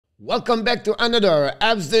Welcome back to another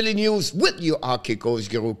Habs Daily News with your hockey coach,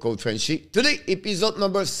 Guru Coach Frenchy. Today, episode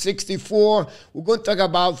number 64, we're going to talk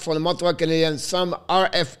about for the Montreal Canadiens some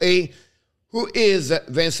RFA, who is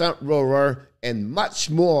Vinzenz Rohrer, and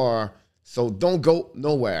much more. So don't go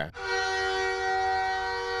nowhere.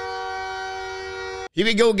 Here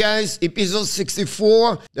we go, guys. Episode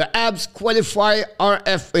 64. The Habs qualify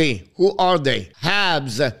RFA. Who are they?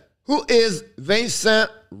 Habs. Who is Vinzenz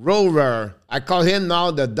Rohrer? I call him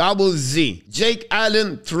now the Double Z. Jake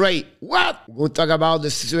Allen trade. What? We're going to talk about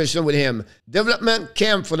the situation with him. Development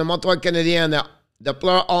camp for the Montreal Canadiens. The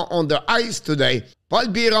players are on the ice today. Paul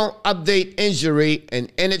Byron update injury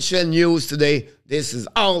and NHL news today. This is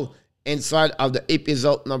all inside of the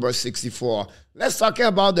episode number 64. Let's talk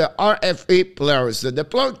about the RFA players. The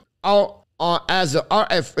players are as the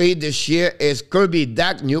RFA this year is Kirby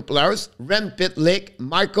Dach, new players, Rem Pitlick,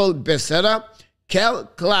 Michael Becerra, Kel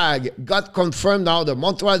Clegg got confirmed now that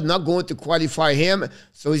Montreal is not going to qualify him,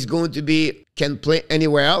 so he's going to can play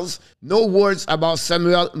anywhere else. No words about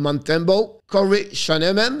Samuel Montembeault, Corey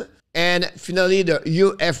Schoeneman, and finally the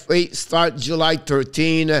UFA start July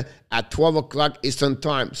 13 at 12 o'clock Eastern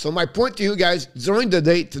Time. So my point to you guys, during the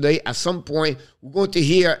day today, at some point, we're going to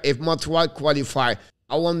hear if Montreal qualify.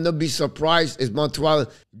 I will not be surprised if Montreal,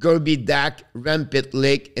 Kirby Dach, Rem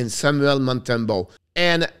Pitlick, and Samuel Montembeault,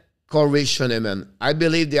 and Corey Schoeneman. I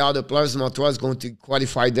believe the other players Montreal is going to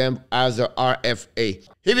qualify them as the RFA.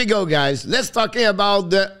 Here we go, guys. Let's talk about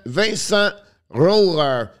the Vinzenz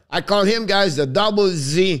Rohrer. I call him, guys, the Double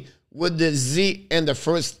Z with the Z in the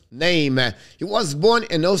first name. He was born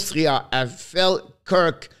in Austria at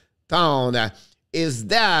Feldkirch town. His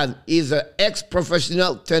dad is an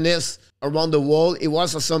ex-professional tennis around the world. He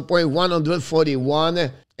was at some point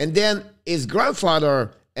 141. And then his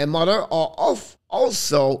grandfather and mother are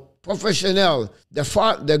also professional.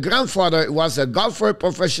 The grandfather was a golfer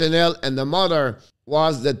professional and the mother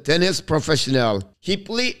was the tennis professional. He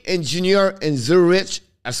played engineer in Zurich,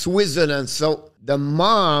 Switzerland. So the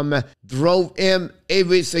mom drove him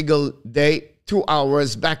every single day, 2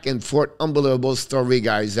 hours back and forth. Unbelievable story,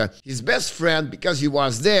 guys. His best friend, because he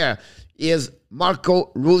was there, is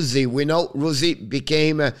Marco Ruzzi. We know Ruzzi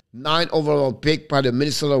became a 9th overall pick by the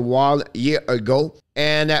Minnesota Wild a year ago.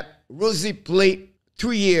 And Ruzzi played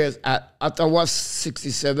 2 years at Ottawa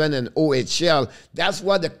 67 and OHL. That's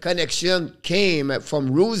why the connection came from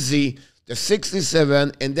Ruzzi, the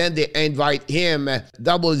 67, and then they invite him,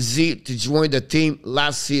 Double Z, to join the team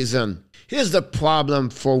last season. Here's the problem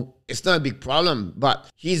for, it's not a big problem, but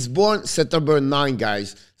he's born September 9,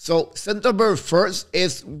 guys. So September 1st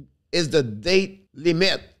is the date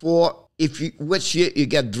limit for which year you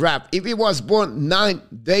get drafted. If he was born 9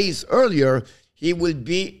 days earlier, he will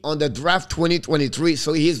be on the draft 2023.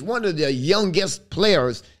 So he's one of the youngest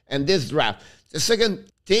players in this draft. The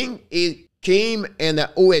second thing, he came in the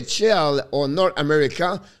OHL or North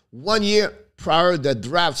America 1 year prior to the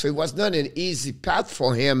draft. So it was not an easy path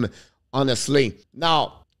for him, honestly.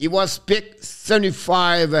 Now, he was picked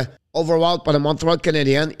 75 overall by the Montreal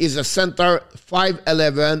Canadiens. He's a center,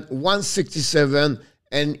 5'11", 167,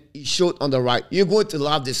 and he shot on the right. You're going to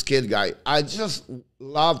love this kid, guy. I just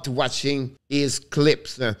loved watching his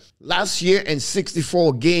clips. Last year in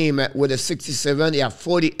 64 game with a 67, he had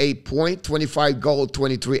 48 points, 25 goals,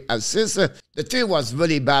 23 assists. The team was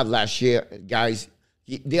really bad last year, guys.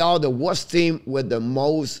 They are the worst team with the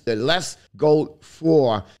less goal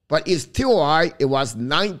for. But his TOI, it was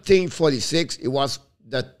 1946. It was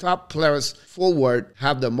the top players forward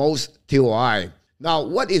have the most TOI. Now,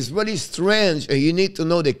 what is really strange, and you need to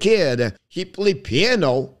know the kid, he plays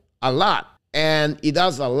piano a lot. And he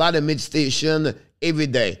does a lot of meditation every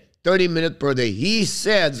day, 30 minutes per day. He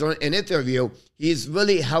said in an interview, he's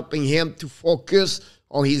really helping him to focus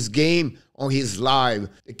on his game, on his life.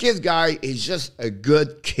 The kid guy is just a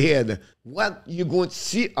good kid. What you're going to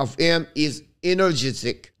see of him is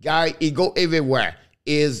energetic. Guy, he go everywhere.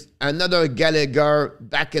 Is another Gallagher,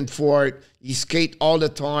 back and forth. He skate all the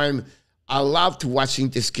time. I love to watching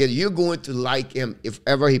this kid. You're going to like him if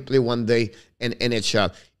ever he play one day in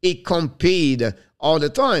NHL. He compete all the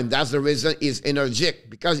time. That's the reason he's energetic.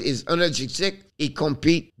 Because he's energetic, he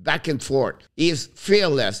compete back and forth. He's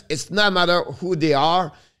fearless. It's not matter who they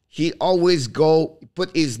are. He always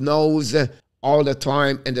put his nose all the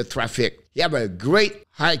time in the traffic. He have a great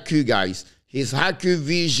IQ, guys. His IQ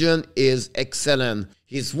vision is excellent.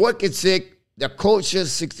 His work ethic, the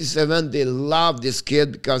coaches, 67, they love this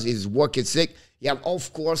kid because he's work ethic. He have,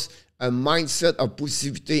 of course, a mindset of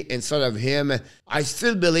positivity inside of him. I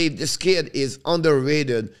still believe this kid is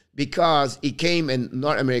underrated because he came in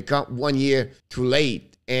North America 1 year too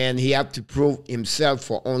late. and he have to prove himself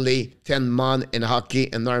for only 10 months in hockey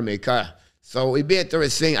in North America. So it'd be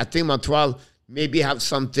interesting. I think Montreal maybe have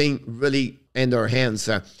something really in their hands.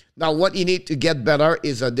 Now, what he need to get better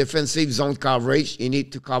is a defensive zone coverage. He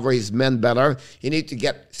need to cover his men better. He need to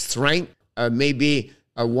get strength, maybe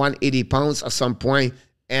 180 pounds at some point,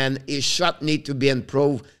 and his shot need to be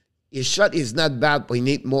improved. His shot is not bad, but he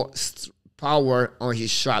need more power on his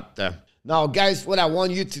shot. Now, guys, what I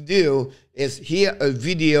want you to do is hear a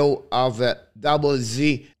video of Double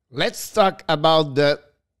Z. Let's talk about the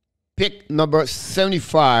pick number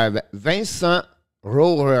 75, Vinzenz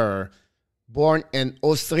Rohrer, born in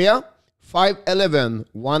Austria, 5'11",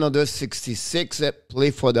 166,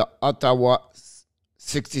 played for the Ottawa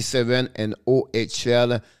 67 and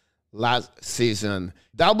OHL last season.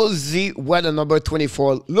 Double Z, weather number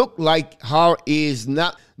 24, look like how he is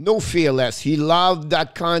no fearless. He loved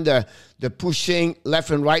that kind of the pushing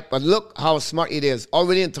left and right, but look how smart it is.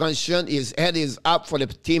 Already in transition, his head is up for the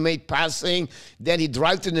teammate passing. Then he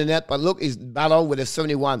drives to the net, but look, he's battle with a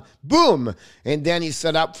 71. Boom! And then he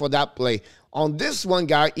set up for that play. On this one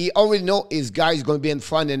guy, he already know his guy is going to be in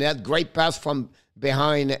front of the net. Great pass from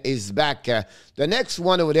behind his back. The next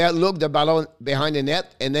one over there, look, the ball behind the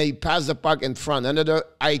net, and then he passed the puck in front. Another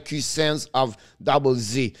IQ sense of Double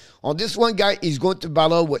Z. On this one guy, he's going to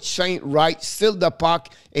battle with Shane right, steal the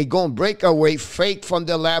puck, and go and break away, fake from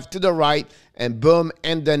the left to the right, and boom,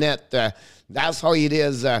 in the net. That's how it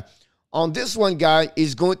is. On this one guy,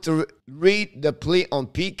 he's going to read the play on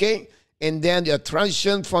PK, and then the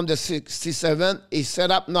transition from the 67 is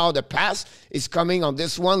set up now. The pass is coming on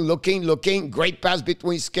this one. Looking. Great pass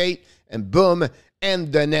between skate. And boom,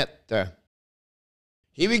 and the net.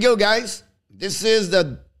 Here we go, guys. This is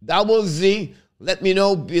the Double Z. Let me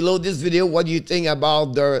know below this video what you think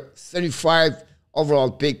about the 75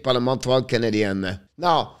 overall pick by the Montreal Canadiens.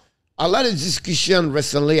 Now, a lot of discussion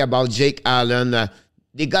recently about Jake Allen.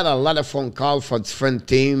 They got a lot of phone calls from different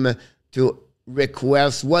team to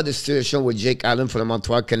request what the situation with Jake Allen for the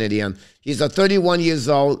Montreal Canadiens. He's 31 years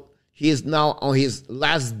old. He is now on his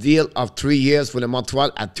last deal of 3 years with the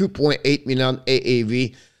Montreal at $2.8 million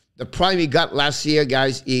AAV. The prime he got last year,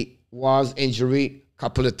 guys, he was injured a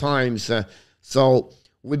couple of times. So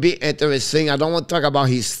would be interesting. I don't want to talk about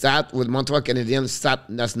his stat with Montreal Canadiens.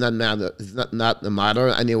 Stat does not matter. It's not the matter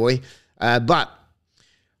anyway. But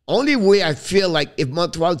only way I feel like if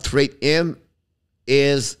Montreal trade him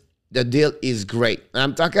is the deal is great. And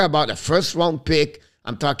I'm talking about a first-round pick.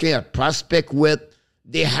 I'm talking a prospect with.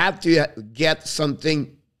 They have to get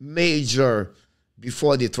something major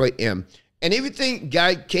before they trade him. And everything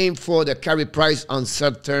guy came for the Carey Price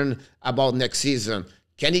uncertain about next season.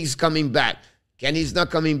 Kenny's coming back. Kenny's not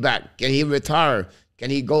coming back. Can he retire? Can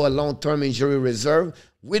he go a long-term injury reserve?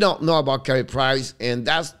 We don't know about Carey Price, and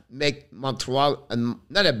that's make Montreal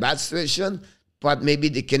not a bad situation, but maybe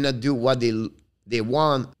they cannot do what they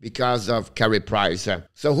want because of Carey Price.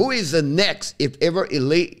 So who is the next if ever he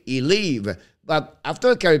leave? But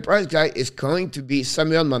after Carey Price guy is going to be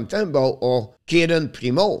Samuel Montembeault or Kaden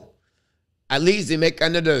Primo. At least they make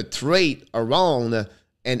another trade around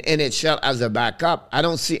and NHL as a backup. I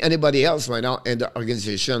don't see anybody else right now in the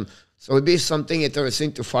organization. So it'll be something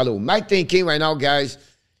interesting to follow. My thinking right now, guys,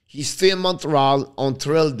 he's still in Montreal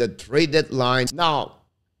until the trade deadline. Now,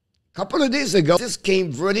 a couple of days ago, this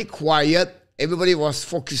came really quiet. Everybody was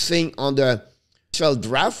focusing on the NHL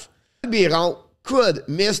draft. BYRON could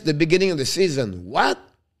miss the beginning of the season. What?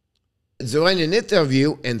 During an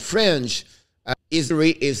interview in French,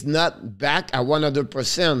 injury is not back at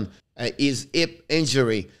 100%. His hip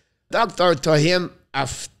injury. Doctor told him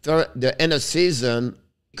after the end of season,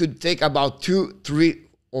 it could take about 2, 3,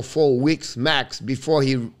 or 4 weeks max before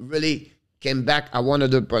he really came back at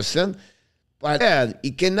 100%. But he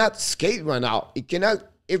cannot skate right now. He cannot.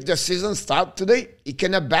 If the season starts today, he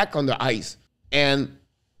cannot back on the ice. And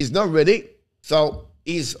he's not ready. So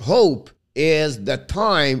his hope is the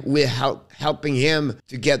time will helping him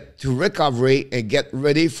to get to recovery and get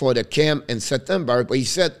ready for the camp in September. But he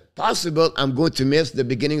said, possible I'm going to miss the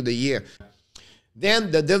beginning of the year.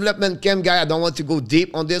 Then the development camp guy, I don't want to go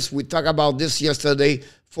deep on this. We talked about this yesterday.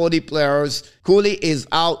 40 players. Cooley is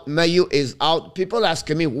out. MEILLEUR is out. People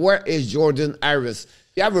asking me, where is Jordan Harris?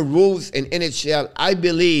 You have a rules in NHL, I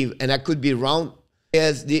believe, and I could be wrong,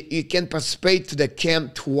 is you can participate to the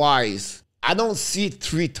camp twice. I don't see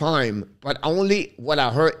 3 times, but only what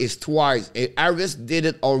I heard is twice. And Harris did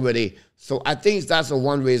it already. So I think that's the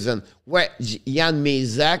one reason. Where Jan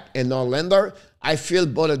Mezak and Norlander, I feel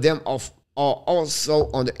both of them are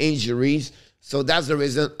also on the injuries. So that's the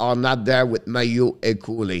reason are not there with MEILLEUR and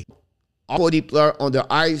Cooley. 40 players on the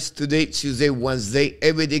ice today, Tuesday, Wednesday.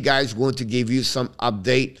 Every day, guys, going to give you some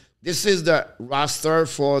update. This is the roster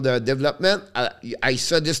for the development. I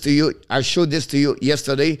said this to you. I showed this to you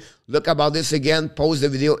yesterday. Look about this again. Pause the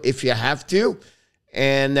video if you have to.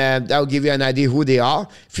 And that will give you an idea who they are.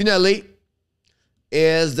 Finally,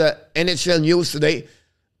 is the NHL news today.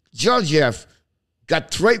 Georgiev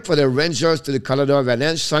got traded for the Rangers to the Colorado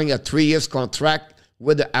Avalanche, signed a 3-year contract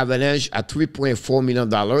with the Avalanche at $3.4 million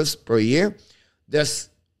per year. This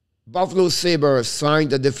Buffalo Sabres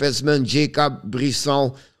signed the defenseman Jacob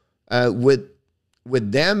Brisson with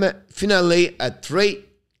them. Finally, a trade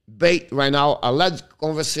bait right now. A lot of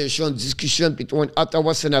conversation, discussion between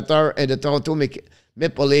Ottawa Senator and the Toronto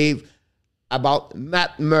Maple Leafs about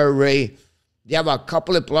Matt Murray. They have a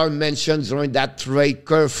couple of players mentioned during that trade.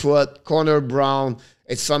 Kerfoot, Connor Brown.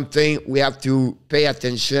 It's something we have to pay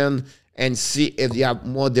attention and see if they have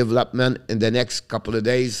more development in the next couple of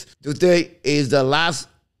days. Today is the last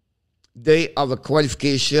day of a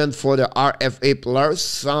qualification for the RFA players.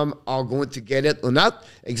 Some are going to get it or not.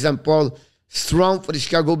 Example, Strong for the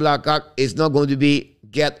Chicago Blackhawks is not going to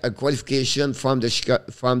get a qualification from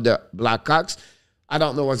the Blackhawks. I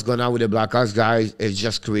don't know what's going on with the Blackhawks, guys. It's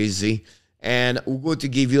just crazy. And we're going to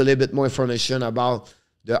give you a little bit more information about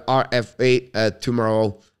the RFA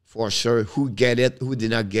tomorrow for sure. Who get it, who did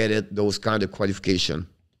not get it, those kind of qualification.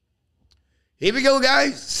 Here we go,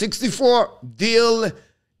 guys. 64 deal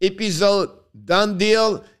episode, done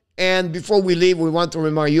deal. And before we leave, we want to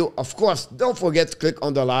remind you, of course, don't forget to click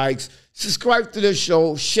on the likes, subscribe to the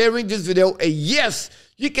show, sharing this video. And yes,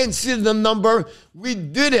 you can see the number. We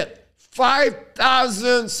did it.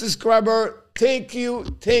 5,000 subscribers. Thank you,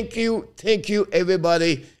 thank you, thank you,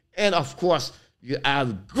 everybody. And of course, you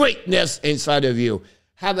have greatness inside of you.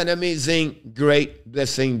 Have an amazing, great,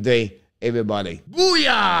 blessing day, everybody.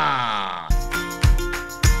 Booyah!